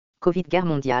Covid, guerre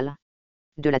mondiale.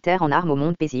 De la terre en armes au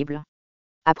monde paisible.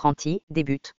 Apprenti,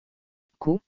 débute.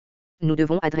 Coûts. Nous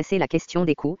devons adresser la question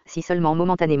des coûts, si seulement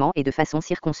momentanément et de façon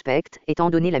circonspecte, étant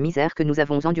donné la misère que nous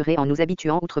avons endurée en nous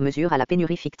habituant outre mesure à la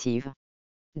pénurie fictive.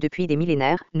 Depuis des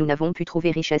millénaires, nous n'avons pu trouver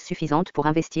richesse suffisante pour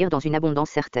investir dans une abondance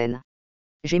certaine.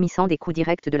 Gémissant des coûts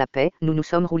directs de la paix, nous nous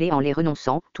sommes roulés en les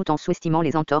renonçant, tout en sous-estimant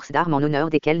les entorses d'armes en honneur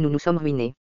desquelles nous nous sommes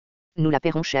ruinés. Nous la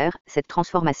paierons cher, cette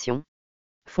transformation.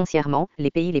 Foncièrement, les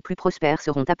pays les plus prospères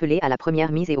seront appelés à la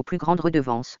première mise et aux plus grandes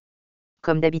redevances.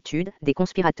 Comme d'habitude, des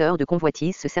conspirateurs de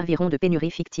convoitise se serviront de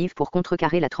pénuries fictives pour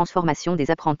contrecarrer la transformation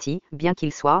des apprentis, bien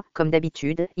qu'ils soient, comme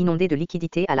d'habitude, inondés de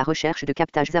liquidités à la recherche de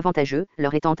captages avantageux,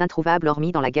 leur étant introuvables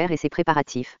hormis dans la guerre et ses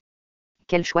préparatifs.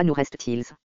 Quel choix nous reste-t-il?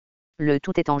 Le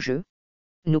tout est en jeu.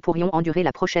 Nous pourrions endurer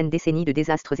la prochaine décennie de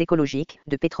désastres écologiques,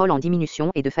 de pétrole en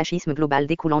diminution et de fascisme global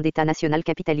découlant d'États national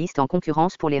capitalistes en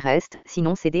concurrence pour les restes,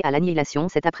 sinon céder à l'annihilation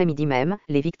cet après-midi même,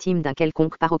 les victimes d'un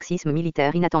quelconque paroxysme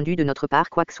militaire inattendu de notre part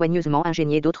quoique soigneusement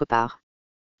ingénié d'autre part.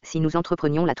 Si nous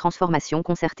entreprenions la transformation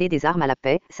concertée des armes à la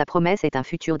paix, sa promesse est un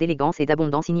futur d'élégance et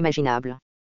d'abondance inimaginable.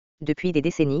 Depuis des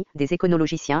décennies, des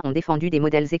éconologiciens ont défendu des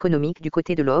modèles économiques du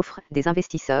côté de l'offre, des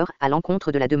investisseurs, à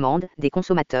l'encontre de la demande, des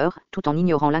consommateurs, tout en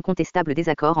ignorant l'incontestable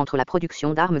désaccord entre la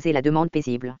production d'armes et la demande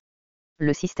paisible.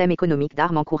 Le système économique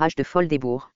d'armes encourage de folles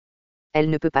débours. Elle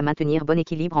ne peut pas maintenir bon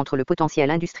équilibre entre le potentiel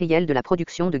industriel de la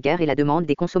production de guerre et la demande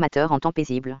des consommateurs en temps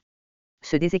paisible.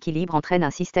 Ce déséquilibre entraîne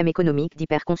un système économique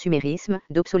d'hyperconsumérisme,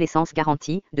 d'obsolescence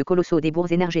garantie, de colossaux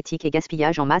débours énergétiques et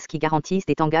gaspillage en masse qui garantissent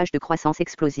des tangages de croissance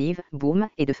explosive, boom,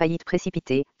 et de faillite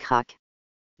précipitée, crack.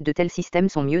 De tels systèmes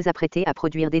sont mieux apprêtés à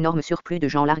produire d'énormes surplus de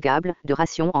gens largables, de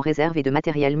rations en réserve et de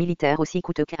matériel militaire aussi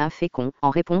coûteux qu'infécond, en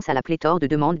réponse à la pléthore de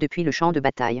demandes depuis le champ de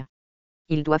bataille.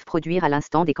 Ils doivent produire à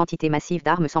l'instant des quantités massives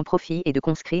d'armes sans profit et de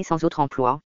conscrits sans autre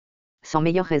emploi. Sans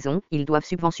meilleure raison, ils doivent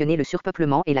subventionner le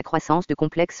surpeuplement et la croissance de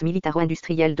complexes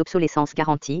militaro-industriels d'obsolescence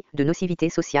garantie, de nocivité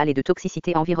sociale et de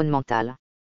toxicité environnementale.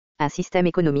 Un système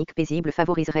économique paisible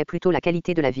favoriserait plutôt la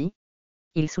qualité de la vie.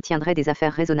 Il soutiendrait des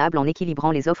affaires raisonnables en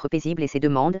équilibrant les offres paisibles et ses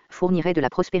demandes, fournirait de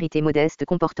la prospérité modeste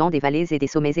comportant des vallées et des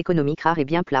sommets économiques rares et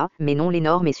bien plats, mais non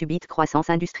l'énorme et subite croissance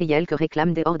industrielle que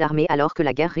réclament des hordes armées alors que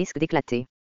la guerre risque d'éclater.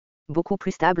 Beaucoup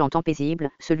plus stable en temps paisible,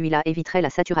 celui-là éviterait la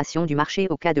saturation du marché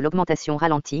au cas de l'augmentation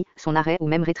ralentie, son arrêt ou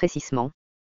même rétrécissement.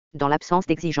 Dans l'absence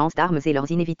d'exigences d'armes et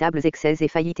leurs inévitables excès et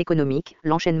faillites économiques,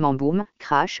 l'enchaînement boom,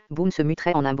 crash, boom se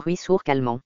muterait en un bruit sourd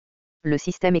calmant. Le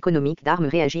système économique d'armes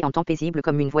réagit en temps paisible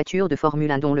comme une voiture de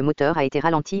Formule 1 dont le moteur a été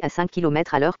ralenti à 5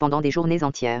 km/h pendant des journées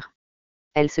entières.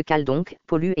 Elle se cale donc,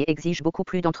 pollue et exige beaucoup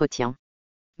plus d'entretien.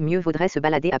 Mieux vaudrait se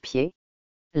balader à pied.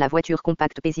 La voiture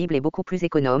compacte paisible est beaucoup plus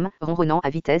économe, ronronnant à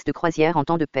vitesse de croisière en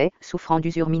temps de paix, souffrant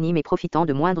d'usure minime et profitant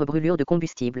de moindres brûlures de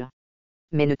combustible.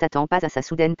 Mais ne t'attends pas à sa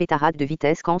soudaine pétarade de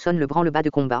vitesse quand sonne le branle-bas de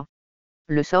combat.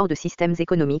 Le sort de systèmes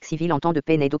économiques civils en temps de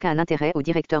paix n'est d'aucun intérêt aux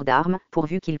directeurs d'armes,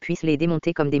 pourvu qu'ils puissent les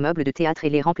démonter comme des meubles de théâtre et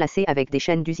les remplacer avec des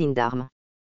chaînes d'usines d'armes.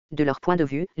 De leur point de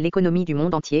vue, l'économie du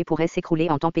monde entier pourrait s'écrouler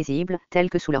en temps paisible, telle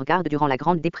que sous leur garde durant la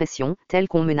Grande Dépression, telle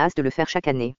qu'on menace de le faire chaque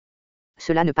année.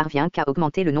 Cela ne parvient qu'à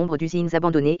augmenter le nombre d'usines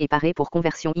abandonnées et parées pour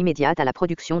conversion immédiate à la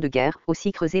production de guerre,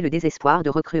 aussi creuser le désespoir de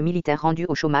recrues militaires rendus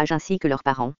au chômage ainsi que leurs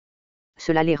parents.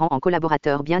 Cela les rend en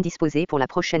collaborateurs bien disposés pour la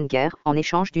prochaine guerre, en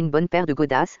échange d'une bonne paire de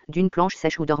godasses, d'une planche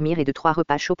sèche où dormir et de 3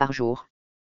 repas chauds par jour.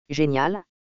 Génial.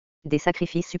 Des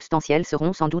sacrifices substantiels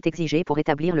seront sans doute exigés pour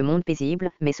établir le monde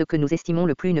paisible, mais ce que nous estimons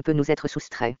le plus ne peut nous être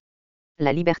soustrait.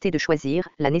 La liberté de choisir,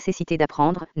 la nécessité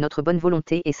d'apprendre, notre bonne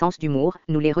volonté et sens d'humour,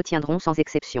 nous les retiendrons sans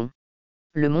exception.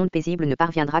 Le monde paisible ne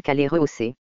parviendra qu'à les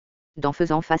rehausser. Dans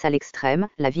Faisant face à l'extrême,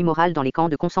 la vie morale dans les camps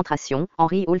de concentration,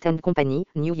 Henry Holt & Company,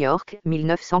 New York,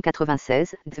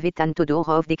 1996, Tsvetan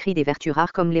Todorov décrit des vertus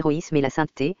rares comme l'héroïsme et la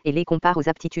sainteté, et les compare aux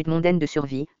aptitudes mondaines de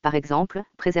survie, par exemple,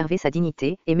 préserver sa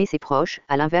dignité, aimer ses proches,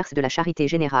 à l'inverse de la charité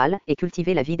générale, et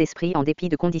cultiver la vie d'esprit en dépit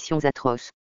de conditions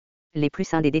atroces. Les plus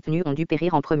saints des détenus ont dû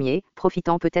périr en premier,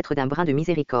 profitant peut-être d'un brin de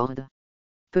miséricorde.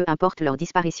 Peu importe leur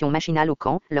disparition machinale au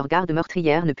camp, leurs gardes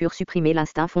meurtrières ne purent supprimer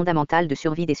l'instinct fondamental de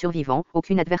survie des survivants,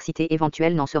 aucune adversité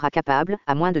éventuelle n'en sera capable,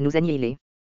 à moins de nous annihiler.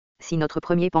 Si notre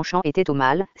premier penchant était au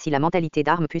mal, si la mentalité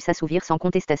d'armes put s'assouvir sans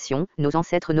contestation, nos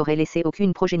ancêtres n'auraient laissé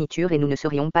aucune progéniture et nous ne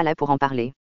serions pas là pour en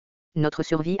parler. Notre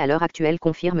survie à l'heure actuelle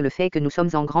confirme le fait que nous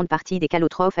sommes en grande partie des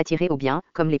calotrophes attirés au bien,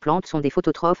 comme les plantes sont des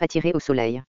phototrophes attirées au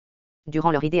soleil.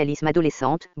 Durant leur idéalisme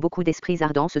adolescente, beaucoup d'esprits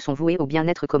ardents se sont voués au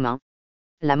bien-être commun.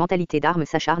 La mentalité d'armes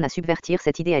s'acharne à subvertir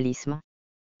cet idéalisme.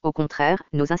 Au contraire,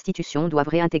 nos institutions doivent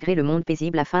réintégrer le monde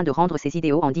paisible afin de rendre ces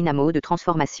idéaux en dynamo de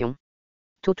transformation.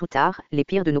 Tôt ou tard, les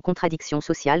pires de nos contradictions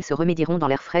sociales se remédieront dans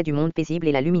l'air frais du monde paisible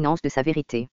et la luminance de sa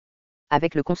vérité.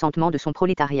 Avec le consentement de son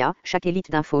prolétariat, chaque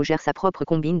élite d'info gère sa propre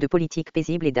combine de politique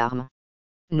paisible et d'armes.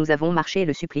 Nous avons marché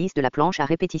le supplice de la planche à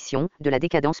répétition, de la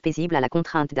décadence paisible à la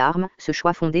contrainte d'armes, ce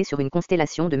choix fondé sur une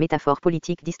constellation de métaphores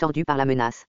politiques distordues par la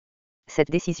menace. Cette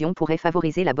décision pourrait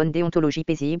favoriser la bonne déontologie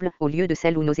paisible, au lieu de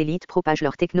celle où nos élites propagent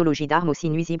leur technologie d'armes aussi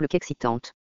nuisible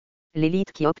qu'excitante.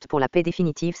 L'élite qui opte pour la paix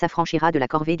définitive s'affranchira de la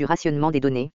corvée du rationnement des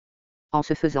données. En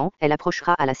ce faisant, elle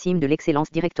approchera à la cime de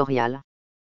l'excellence directoriale.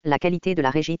 La qualité de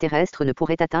la régie terrestre ne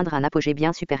pourrait atteindre un apogée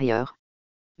bien supérieur.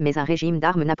 Mais un régime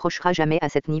d'armes n'approchera jamais à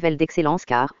cet niveau d'excellence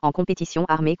car, en compétition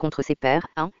armée contre ses pairs,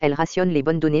 1. Elle rationne les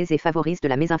bonnes données et favorise de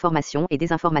la mésinformation et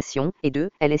désinformation, et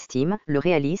 2. Elle estime le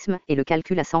réalisme et le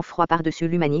calcul à sang-froid par-dessus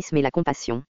l'humanisme et la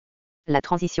compassion. La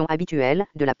transition habituelle,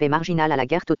 de la paix marginale à la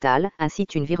guerre totale,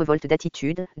 incite une virevolte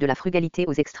d'attitude, de la frugalité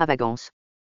aux extravagances.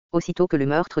 Aussitôt que le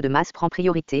meurtre de masse prend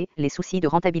priorité, les soucis de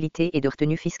rentabilité et de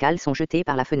retenue fiscale sont jetés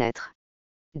par la fenêtre.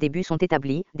 Des buts sont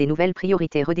établis, des nouvelles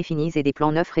priorités redéfinies et des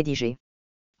plans neufs rédigés.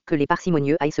 Que les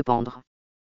parcimonieux aillent se pendre.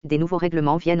 Des nouveaux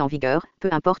règlements viennent en vigueur, peu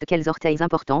importe quels orteils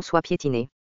importants soient piétinés.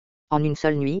 En une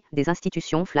seule nuit, des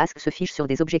institutions flasques se fichent sur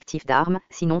des objectifs d'armes,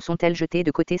 sinon sont-elles jetées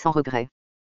de côté sans regret.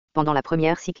 Pendant la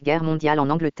première Sikh guerre mondiale en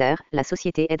Angleterre, la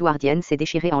société édouardienne s'est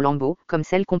déchirée en lambeaux, comme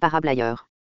celle comparable ailleurs.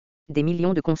 Des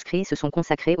millions de conscrits se sont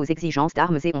consacrés aux exigences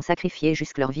d'armes et ont sacrifié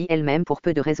jusque leur vie elle-même pour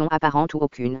peu de raisons apparentes ou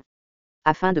aucune.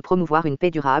 Afin de promouvoir une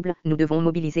paix durable, nous devons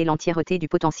mobiliser l'entièreté du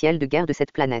potentiel de guerre de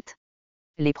cette planète.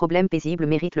 Les problèmes paisibles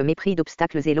méritent le mépris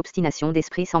d'obstacles et l'obstination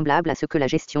d'esprit semblable à ce que la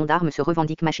gestion d'armes se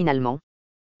revendique machinalement.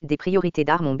 Des priorités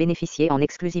d'armes ont bénéficié en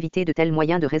exclusivité de tels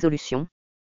moyens de résolution.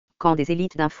 Quand des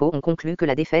élites d'info ont conclu que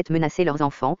la défaite menaçait leurs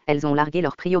enfants, elles ont largué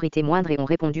leurs priorités moindres et ont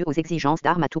répondu aux exigences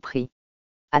d'armes à tout prix.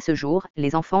 À ce jour,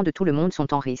 les enfants de tout le monde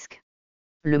sont en risque.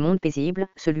 Le monde paisible,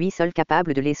 celui seul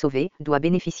capable de les sauver, doit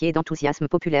bénéficier d'enthousiasme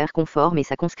populaire conforme et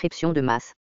sa conscription de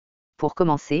masse. Pour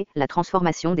commencer, la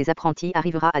transformation des apprentis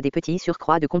arrivera à des petits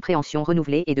surcroîts de compréhension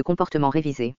renouvelés et de comportements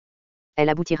révisés. Elle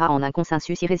aboutira en un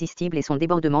consensus irrésistible et son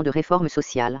débordement de réformes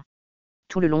sociales.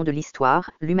 Tout le long de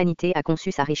l'histoire, l'humanité a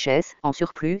conçu sa richesse, en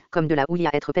surplus, comme de la houille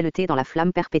à être pelletée dans la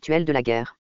flamme perpétuelle de la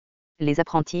guerre. Les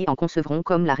apprentis en concevront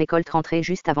comme la récolte rentrée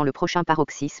juste avant le prochain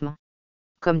paroxysme.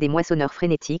 Comme des moissonneurs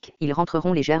frénétiques, ils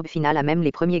rentreront les gerbes finales à même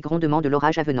les premiers grondements de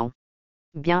l'orage avenant.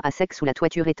 Bien à sec sous la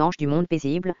toiture étanche du monde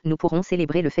paisible, nous pourrons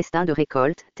célébrer le festin de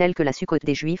récolte, tel que la Succote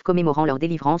des Juifs commémorant leur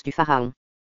délivrance du Pharaon.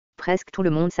 Presque tout le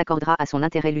monde s'accordera à son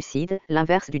intérêt lucide,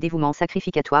 l'inverse du dévouement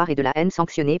sacrificatoire et de la haine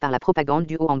sanctionnée par la propagande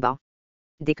du haut en bas.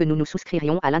 Dès que nous nous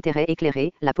souscririons à l'intérêt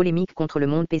éclairé, la polémique contre le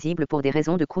monde paisible pour des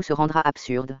raisons de coût se rendra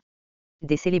absurde.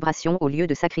 Des célébrations au lieu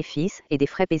de sacrifices, et des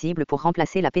frais paisibles pour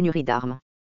remplacer la pénurie d'armes.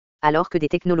 Alors que des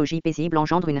technologies paisibles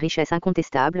engendrent une richesse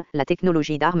incontestable, la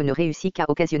technologie d'armes ne réussit qu'à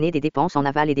occasionner des dépenses en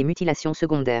aval et des mutilations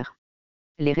secondaires.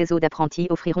 Les réseaux d'apprentis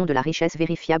offriront de la richesse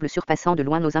vérifiable surpassant de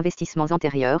loin nos investissements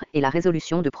antérieurs, et la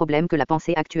résolution de problèmes que la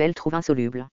pensée actuelle trouve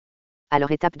insolubles. À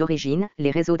leur étape d'origine, les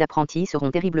réseaux d'apprentis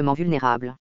seront terriblement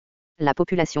vulnérables. La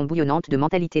population bouillonnante de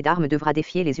mentalité d'armes devra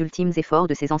défier les ultimes efforts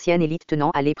de ces anciennes élites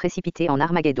tenant à les précipiter en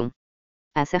Armageddon.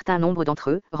 Un certain nombre d'entre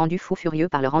eux, rendus fous furieux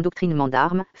par leur endoctrinement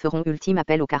d'armes, feront ultime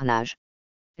appel au carnage.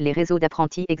 Les réseaux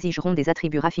d'apprentis exigeront des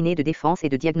attributs raffinés de défense et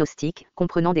de diagnostic,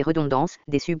 comprenant des redondances,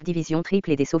 des subdivisions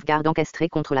triples et des sauvegardes encastrées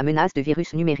contre la menace de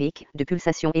virus numériques, de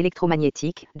pulsations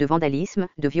électromagnétiques, de vandalisme,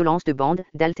 de violence de bande,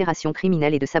 d'altération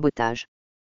criminelle et de sabotage.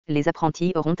 Les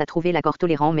apprentis auront à trouver l'accord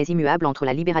tolérant mais immuable entre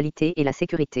la libéralité et la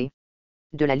sécurité.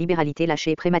 De la libéralité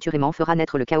lâchée prématurément fera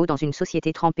naître le chaos dans une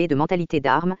société trempée de mentalité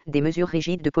d'armes, des mesures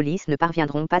rigides de police ne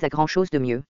parviendront pas à grand-chose de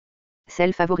mieux.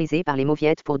 Celles favorisées par les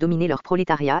mauviettes pour dominer leur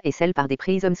prolétariat et celles par des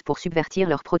prisms pour subvertir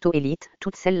leur proto-élite,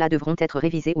 toutes celles-là devront être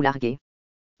révisées ou larguées.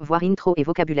 Voir intro et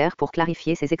vocabulaire pour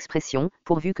clarifier ces expressions,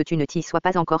 pourvu que tu ne t'y sois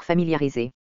pas encore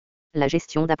familiarisé. La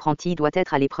gestion d'apprentis doit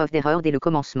être à l'épreuve d'erreurs dès le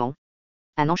commencement.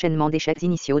 Un enchaînement d'échecs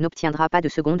initiaux n'obtiendra pas de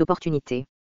seconde opportunité.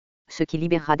 Ce qui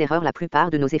libérera d'erreur la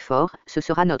plupart de nos efforts, ce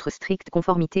sera notre stricte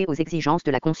conformité aux exigences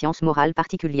de la conscience morale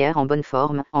particulière en bonne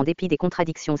forme, en dépit des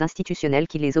contradictions institutionnelles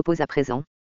qui les opposent à présent.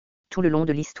 Tout le long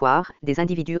de l'histoire, des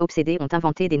individus obsédés ont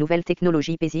inventé des nouvelles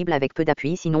technologies paisibles avec peu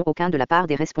d'appui sinon aucun de la part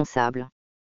des responsables.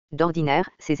 D'ordinaire,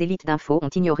 ces élites d'info ont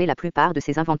ignoré la plupart de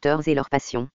ces inventeurs et leurs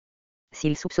passions.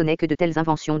 S'ils soupçonnaient que de telles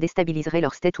inventions déstabiliseraient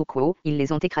leur statu quo, ils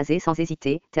les ont écrasées sans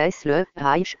hésiter, Tesla,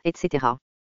 Reich, etc.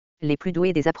 Les plus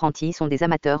doués des apprentis sont des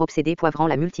amateurs obsédés poivrant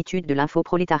la multitude de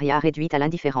l'info-prolétariat réduite à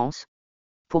l'indifférence.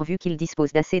 Pourvu qu'ils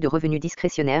disposent d'assez de revenus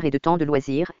discrétionnaires et de temps de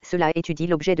loisirs, ceux-là étudient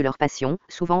l'objet de leur passion,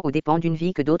 souvent aux dépens d'une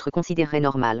vie que d'autres considéreraient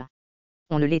normale.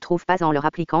 On ne les trouve pas en leur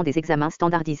appliquant des examens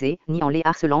standardisés, ni en les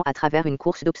harcelant à travers une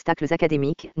course d'obstacles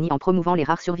académiques, ni en promouvant les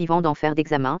rares survivants d'enfer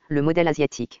d'examen, le modèle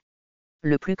asiatique.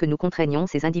 Le plus que nous contraignons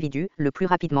ces individus, le plus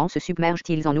rapidement se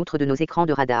submergent-ils en outre de nos écrans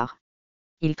de radar.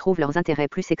 Ils trouvent leurs intérêts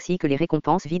plus sexy que les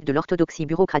récompenses vides de l'orthodoxie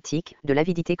bureaucratique, de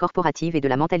l'avidité corporative et de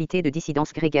la mentalité de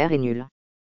dissidence grégaire et nulle.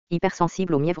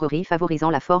 Hypersensibles aux mièvreries favorisant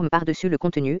la forme par-dessus le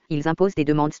contenu, ils imposent des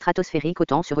demandes stratosphériques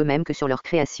autant sur eux-mêmes que sur leur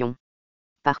création.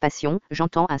 Par passion,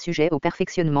 j'entends un sujet au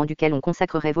perfectionnement duquel on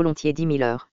consacrerait volontiers 10 000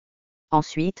 heures.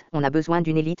 Ensuite, on a besoin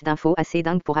d'une élite d'infos assez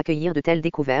dingue pour accueillir de telles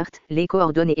découvertes, les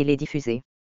coordonner et les diffuser.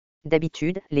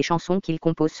 D'habitude, les chansons qu'ils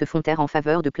composent se font taire en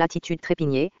faveur de platitudes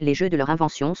trépignées, les jeux de leur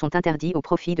invention sont interdits au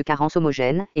profit de carences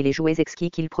homogènes, et les jouets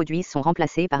exquis qu'ils produisent sont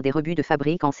remplacés par des rebuts de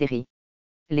fabrique en série.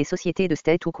 Les sociétés de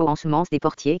state ou co-ensemencent des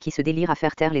portiers qui se délirent à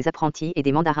faire taire les apprentis et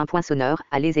des mandarins poinçonneurs,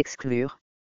 à les exclure.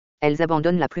 Elles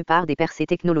abandonnent la plupart des percées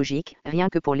technologiques, rien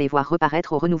que pour les voir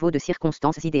reparaître au renouveau de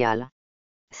circonstances idéales.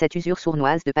 Cette usure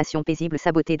sournoise de passion paisible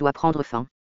sabotée doit prendre fin.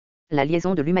 La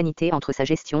liaison de l'humanité entre sa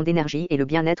gestion d'énergie et le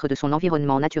bien-être de son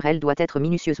environnement naturel doit être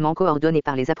minutieusement coordonnée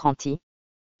par les apprentis.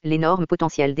 L'énorme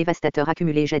potentiel dévastateur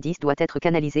accumulé jadis doit être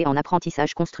canalisé en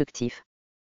apprentissage constructif.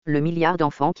 Le milliard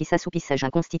d'enfants qui s'assoupissent à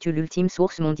jeun constitue l'ultime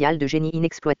source mondiale de génie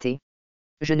inexploité.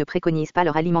 Je ne préconise pas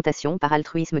leur alimentation par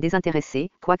altruisme désintéressé,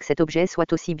 quoique cet objet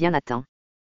soit aussi bien atteint.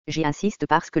 J'y insiste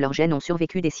parce que leurs gènes ont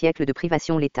survécu des siècles de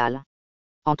privation létale.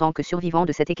 En tant que survivants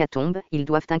de cette hécatombe, ils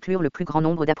doivent inclure le plus grand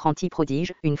nombre d'apprentis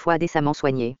prodiges, une fois décemment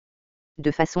soignés.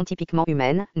 De façon typiquement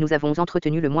humaine, nous avons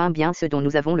entretenu le moins bien ce dont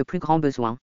nous avons le plus grand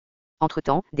besoin.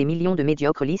 Entre-temps, des millions de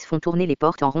médiocres lisses font tourner les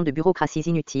portes en rond de bureaucraties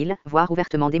inutiles, voire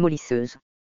ouvertement démolisseuses.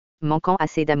 Manquant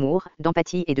assez d'amour,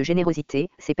 d'empathie et de générosité,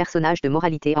 ces personnages de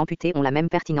moralité amputée ont la même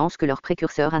pertinence que leurs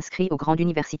précurseurs inscrits aux grandes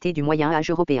universités du Moyen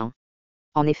Âge européen.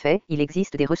 En effet, il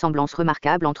existe des ressemblances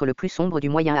remarquables entre le plus sombre du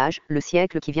Moyen Âge, le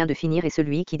siècle qui vient de finir et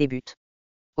celui qui débute.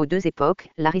 Aux deux époques,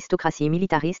 l'aristocratie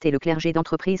militariste et le clergé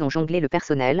d'entreprise ont jonglé le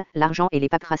personnel, l'argent et les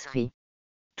paperasseries.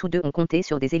 Tous deux ont compté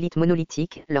sur des élites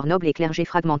monolithiques, leurs nobles et clergés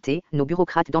fragmentés, nos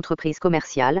bureaucrates d'entreprises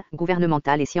commerciales,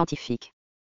 gouvernementales et scientifiques.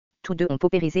 Tous deux ont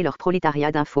paupérisé leur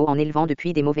prolétariat d'infos en élevant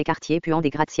depuis des mauvais quartiers puants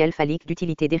des gratte-ciel phalliques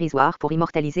d'utilité dérisoire pour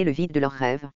immortaliser le vide de leurs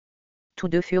rêves. Tous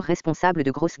deux furent responsables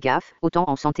de grosses gaffes, autant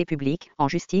en santé publique, en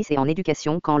justice et en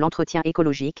éducation qu'en l'entretien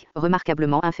écologique,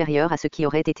 remarquablement inférieurs à ce qui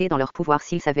aurait été dans leur pouvoir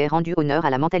s'ils avaient rendu honneur à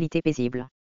la mentalité paisible.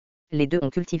 Les deux ont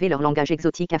cultivé leur langage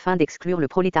exotique afin d'exclure le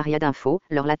prolétariat d'infos,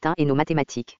 leur latin et nos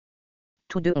mathématiques.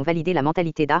 Tous deux ont validé la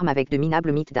mentalité d'armes avec de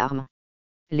minables mythes d'armes.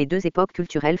 Les deux époques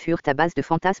culturelles furent à base de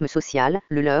fantasmes social,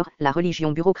 le leur, la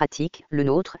religion bureaucratique, le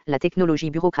nôtre, la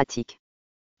technologie bureaucratique.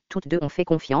 Toutes deux ont fait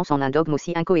confiance en un dogme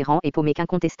aussi incohérent et paumé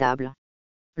qu'incontestable.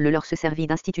 Le leur se servit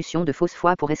d'institutions de fausse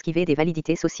foi pour esquiver des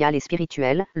validités sociales et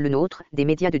spirituelles, le nôtre, des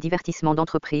médias de divertissement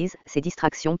d'entreprise, ces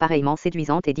distractions pareillement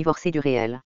séduisantes et divorcées du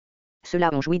réel. Ceux-là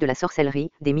ont joui de la sorcellerie,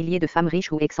 des milliers de femmes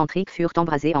riches ou excentriques furent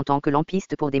embrasées en tant que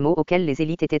lampistes pour des maux auxquels les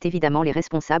élites étaient évidemment les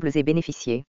responsables et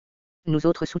bénéficiaient. Nous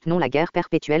autres soutenons la guerre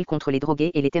perpétuelle contre les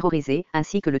drogués et les terrorisés,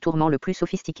 ainsi que le tourment le plus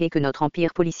sophistiqué que notre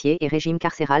empire policier et régime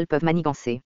carcéral peuvent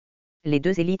manigancer. Les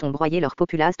deux élites ont broyé leur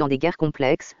populace dans des guerres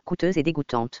complexes, coûteuses et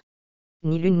dégoûtantes.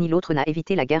 Ni l'une ni l'autre n'a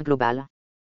évité la guerre globale.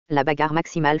 La bagarre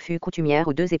maximale fut coutumière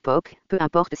aux deux époques, peu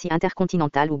importe si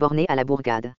intercontinentale ou bornée à la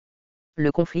bourgade.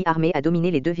 Le conflit armé a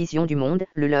dominé les deux visions du monde,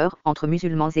 le leur, entre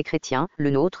musulmans et chrétiens, le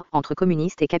nôtre, entre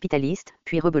communistes et capitalistes,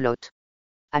 puis rebelote.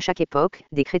 À chaque époque,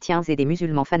 des chrétiens et des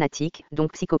musulmans fanatiques,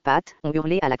 donc psychopathes, ont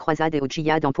hurlé à la croisade et au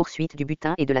djihad en poursuite du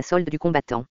butin et de la solde du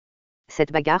combattant.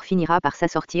 Cette bagarre finira par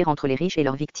s'assortir entre les riches et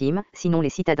leurs victimes, sinon les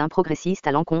citadins progressistes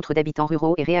à l'encontre d'habitants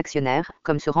ruraux et réactionnaires,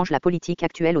 comme se range la politique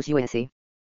actuelle aux USA.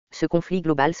 Ce conflit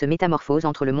global se métamorphose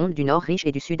entre le monde du Nord riche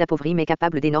et du Sud appauvri mais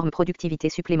capable d'énormes productivités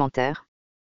supplémentaires.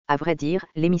 À vrai dire,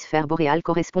 l'hémisphère boréal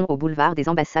correspond au boulevard des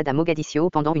ambassades à Mogadiscio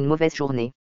pendant une mauvaise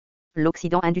journée.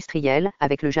 L'Occident industriel,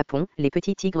 avec le Japon, les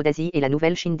petits tigres d'Asie et la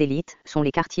nouvelle Chine d'élite, sont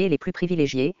les quartiers les plus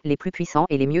privilégiés, les plus puissants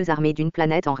et les mieux armés d'une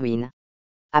planète en ruine.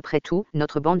 Après tout,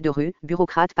 notre bande de rue,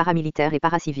 bureaucrates paramilitaires et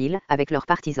paracivils, avec leurs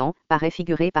partisans, paraît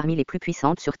figurer parmi les plus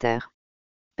puissantes sur Terre.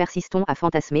 Persistons à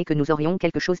fantasmer que nous aurions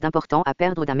quelque chose d'important à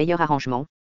perdre d'un meilleur arrangement.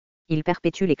 Ils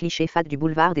perpétuent les clichés fades du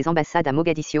boulevard des ambassades à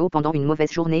Mogadiscio pendant une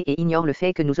mauvaise journée et ignorent le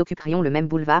fait que nous occuperions le même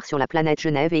boulevard sur la planète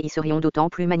Genève et y serions d'autant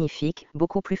plus magnifiques,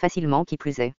 beaucoup plus facilement qui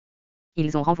plus est.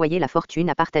 Ils ont renvoyé la fortune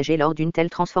à partager lors d'une telle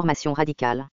transformation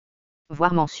radicale.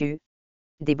 Voir Mansu.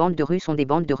 Des bandes de rue sont des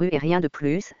bandes de rue et rien de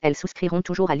plus, elles souscriront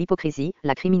toujours à l'hypocrisie,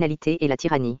 la criminalité et la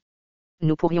tyrannie.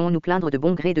 Nous pourrions nous plaindre de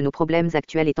bon gré de nos problèmes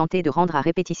actuels et tenter de rendre à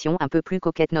répétition un peu plus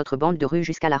coquette notre bande de rue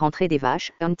jusqu'à la rentrée des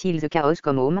vaches, until the chaos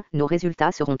come home, nos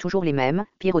résultats seront toujours les mêmes,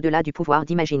 pire au-delà du pouvoir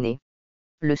d'imaginer.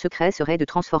 Le secret serait de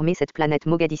transformer cette planète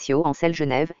Mogadiscio en celle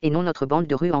Genève, et non notre bande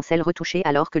de rue en celle retouchée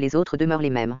alors que les autres demeurent les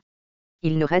mêmes.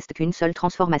 Il ne reste qu'une seule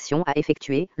transformation à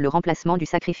effectuer, le remplacement du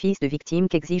sacrifice de victime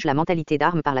qu'exige la mentalité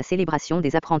d'armes par la célébration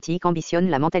des apprentis qu'ambitionne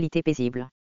la mentalité paisible.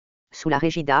 Sous la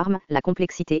régie d'armes, la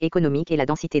complexité économique et la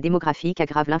densité démographique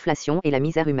aggravent l'inflation et la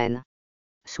misère humaine.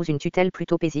 Sous une tutelle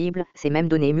plutôt paisible, ces mêmes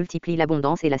données multiplient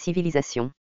l'abondance et la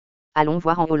civilisation. Allons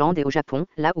voir en Hollande et au Japon,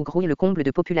 là où grouille le comble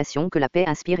de population que la paix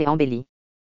inspire et embellit.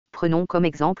 Prenons comme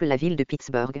exemple la ville de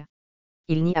Pittsburgh.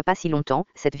 Il n'y a pas si longtemps,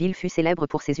 cette ville fut célèbre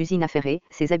pour ses usines affairées,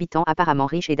 ses habitants apparemment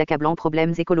riches et d'accablants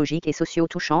problèmes écologiques et sociaux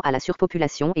touchant à la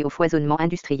surpopulation et au foisonnement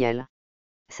industriel.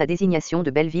 Sa désignation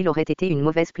de belle ville aurait été une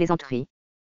mauvaise plaisanterie.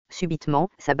 Subitement,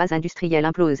 sa base industrielle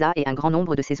implosa et un grand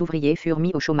nombre de ses ouvriers furent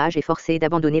mis au chômage et forcés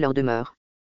d'abandonner leur demeure.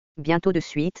 Bientôt de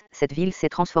suite, cette ville s'est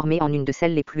transformée en une de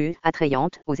celles les plus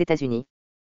attrayantes aux États-Unis.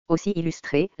 Aussi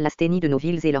illustrée, l'asthénie de nos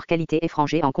villes et leur qualité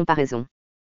effrangée en comparaison.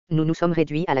 Nous nous sommes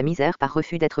réduits à la misère par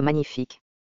refus d'être magnifiques.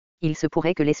 Il se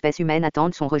pourrait que l'espèce humaine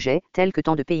attende son rejet, tel que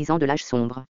tant de paysans de l'âge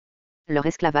sombre. Leur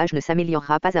esclavage ne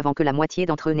s'améliorera pas avant que la moitié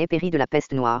d'entre eux n'ait péri de la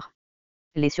peste noire.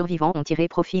 Les survivants ont tiré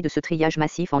profit de ce triage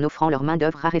massif en offrant leur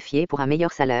main-d'œuvre raréfiée pour un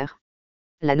meilleur salaire.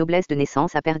 La noblesse de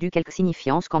naissance a perdu quelque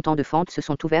signifiance quand tant de fentes se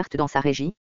sont ouvertes dans sa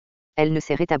régie. Elle ne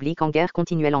s'est rétablie qu'en guerre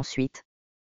continuelle ensuite.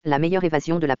 La meilleure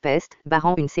évasion de la peste,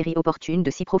 barrant une série opportune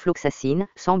de ciprofloxacine,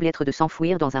 semble être de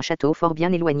s'enfouir dans un château fort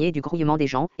bien éloigné du grouillement des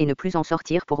gens et ne plus en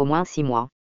sortir pour au moins 6 mois.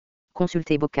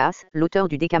 Consultez Boccace, l'auteur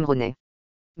du Décameronais.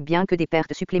 Bien que des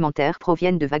pertes supplémentaires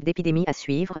proviennent de vagues d'épidémies à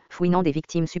suivre, fouinant des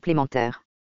victimes supplémentaires.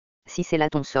 Si c'est là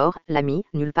ton sort, l'ami,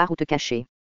 nulle part où te cacher.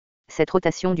 Cette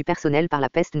rotation du personnel par la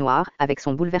peste noire, avec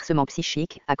son bouleversement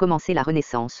psychique, a commencé la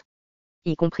Renaissance.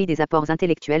 Y compris des apports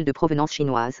intellectuels de provenance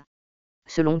chinoise.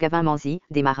 Selon Gavin Manzi,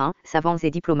 des marins, savants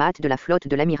et diplomates de la flotte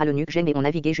de l'amiral eunuque Gênes ont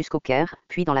navigué jusqu'au Caire,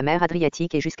 puis dans la mer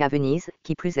Adriatique et jusqu'à Venise,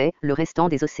 qui plus est, le restant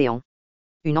des océans.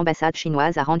 Une ambassade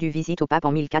chinoise a rendu visite au pape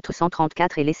en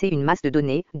 1434 et laissé une masse de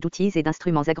données, d'outils et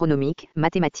d'instruments agronomiques,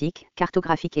 mathématiques,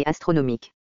 cartographiques et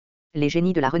astronomiques. Les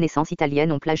génies de la Renaissance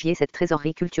italienne ont plagié cette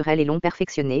trésorerie culturelle et l'ont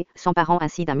perfectionnée, s'emparant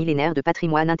ainsi d'un millénaire de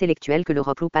patrimoine intellectuel que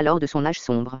l'Europe loupa lors de son âge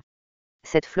sombre.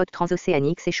 Cette flotte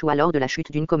transocéanique s'échoua lors de la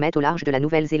chute d'une comète au large de la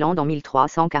Nouvelle-Zélande en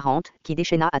 1340, qui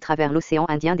déchaîna à travers l'océan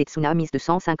Indien des tsunamis de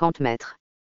 150 mètres.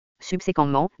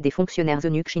 Subséquemment, des fonctionnaires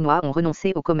eunuques chinois ont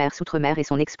renoncé au commerce outre-mer et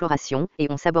son exploration,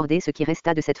 et ont sabordé ce qui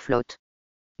resta de cette flotte.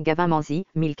 Gavin Manzi,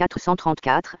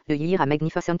 1434, The Year a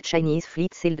Magnificent Chinese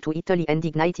Fleet Sailed to Italy and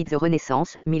Ignited the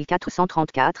Renaissance,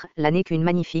 1434, l'année qu'une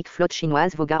magnifique flotte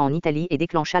chinoise vogua en Italie et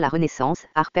déclencha la Renaissance,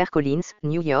 HarperCollins,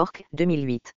 New York,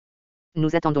 2008.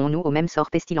 Nous attendons-nous au même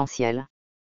sort pestilentiel?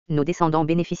 Nos descendants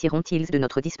bénéficieront-ils de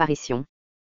notre disparition?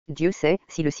 Dieu sait,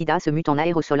 si le sida se mute en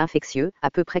aérosol infectieux, à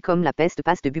peu près comme la peste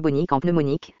passe de bubonique en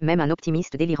pneumonique, même un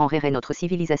optimiste délirant rêverait notre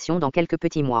civilisation dans quelques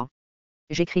petits mois.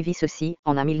 J'écrivis ceci,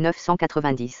 en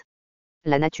 1990.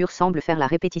 La nature semble faire la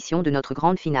répétition de notre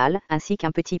grande finale, ainsi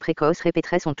qu'un petit précoce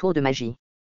répéterait son tour de magie.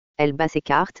 Elle bat ses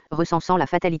cartes, recensant la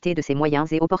fatalité de ses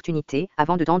moyens et opportunités,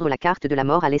 avant de tendre la carte de la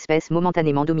mort à l'espèce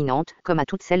momentanément dominante, comme à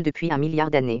toutes celles depuis 1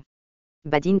 milliard d'années.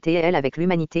 Badine-t-elle avec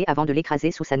l'humanité avant de l'écraser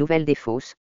sous sa nouvelle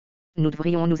défausse. Nous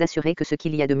devrions nous assurer que ce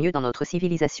qu'il y a de mieux dans notre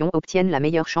civilisation obtienne la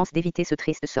meilleure chance d'éviter ce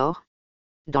triste sort.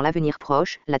 Dans l'avenir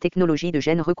proche, la technologie de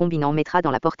gènes recombinants mettra dans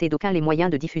la portée d'aucun les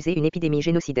moyens de diffuser une épidémie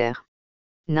génocidaire.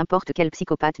 N'importe quel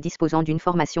psychopathe disposant d'une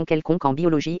formation quelconque en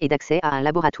biologie et d'accès à un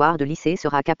laboratoire de lycée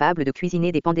sera capable de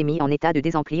cuisiner des pandémies en état de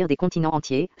désemplir des continents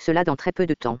entiers, cela dans très peu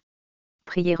de temps.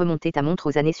 Prier remonter ta montre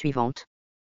aux années suivantes.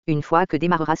 Une fois que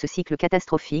démarrera ce cycle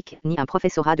catastrophique, ni un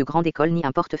professorat de grande école ni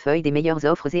un portefeuille des meilleures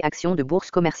offres et actions de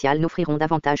bourse commerciale n'offriront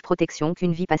davantage protection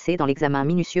qu'une vie passée dans l'examen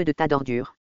minutieux de tas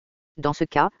d'ordures. Dans ce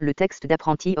cas, le texte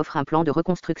d'apprenti offre un plan de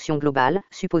reconstruction globale,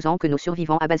 supposant que nos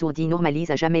survivants abasourdis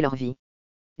normalisent à jamais leur vie.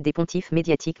 Des pontifes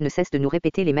médiatiques ne cessent de nous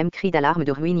répéter les mêmes cris d'alarme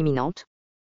de ruine imminente.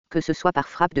 Que ce soit par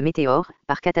frappe de météores,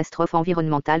 par catastrophe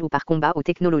environnementale ou par combat aux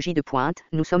technologies de pointe,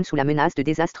 nous sommes sous la menace de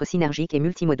désastres synergiques et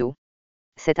multimodaux.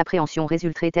 Cette appréhension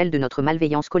résulterait-elle de notre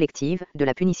malveillance collective, de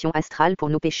la punition astrale pour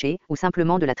nos péchés, ou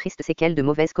simplement de la triste séquelle de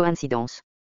mauvaises coïncidences?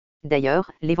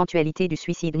 D'ailleurs, l'éventualité du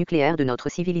suicide nucléaire de notre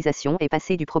civilisation est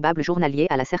passée du probable journalier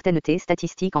à la certaineté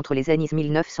statistique entre les années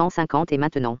 1950 et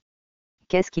maintenant.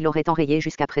 Qu'est-ce qui l'aurait enrayé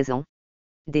jusqu'à présent?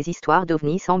 Des histoires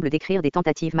d'ovnis semblent décrire des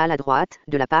tentatives maladroites,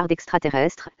 de la part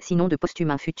d'extraterrestres, sinon de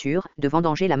post-humains futurs, de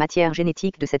vendanger la matière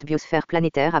génétique de cette biosphère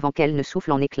planétaire avant qu'elle ne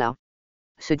souffle en éclats.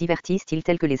 Se divertissent-ils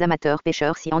tels que les amateurs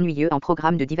pêcheurs si ennuyeux en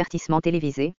programme de divertissement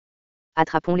télévisé?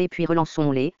 Attrapons-les puis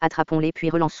relançons-les, attrapons-les puis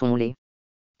relançons-les.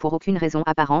 Pour aucune raison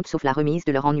apparente sauf la remise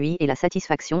de leur ennui et la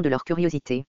satisfaction de leur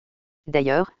curiosité.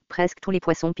 D'ailleurs, presque tous les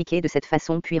poissons piqués de cette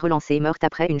façon puis relancés meurent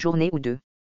après une journée ou deux.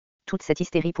 Toute cette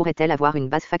hystérie pourrait-elle avoir une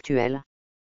base factuelle?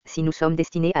 Si nous sommes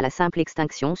destinés à la simple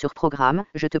extinction sur programme,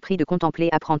 je te prie de contempler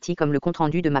apprenti comme le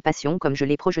compte-rendu de ma passion comme je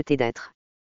l'ai projeté d'être.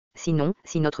 Sinon,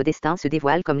 si notre destin se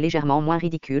dévoile comme légèrement moins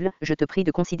ridicule, je te prie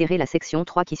de considérer la section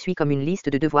 3 qui suit comme une liste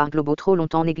de devoirs globaux trop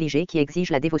longtemps négligés qui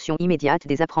exigent la dévotion immédiate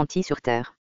des apprentis sur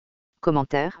Terre.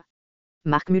 Commentaire.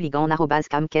 Marc Mulligan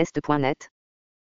 @camcast.net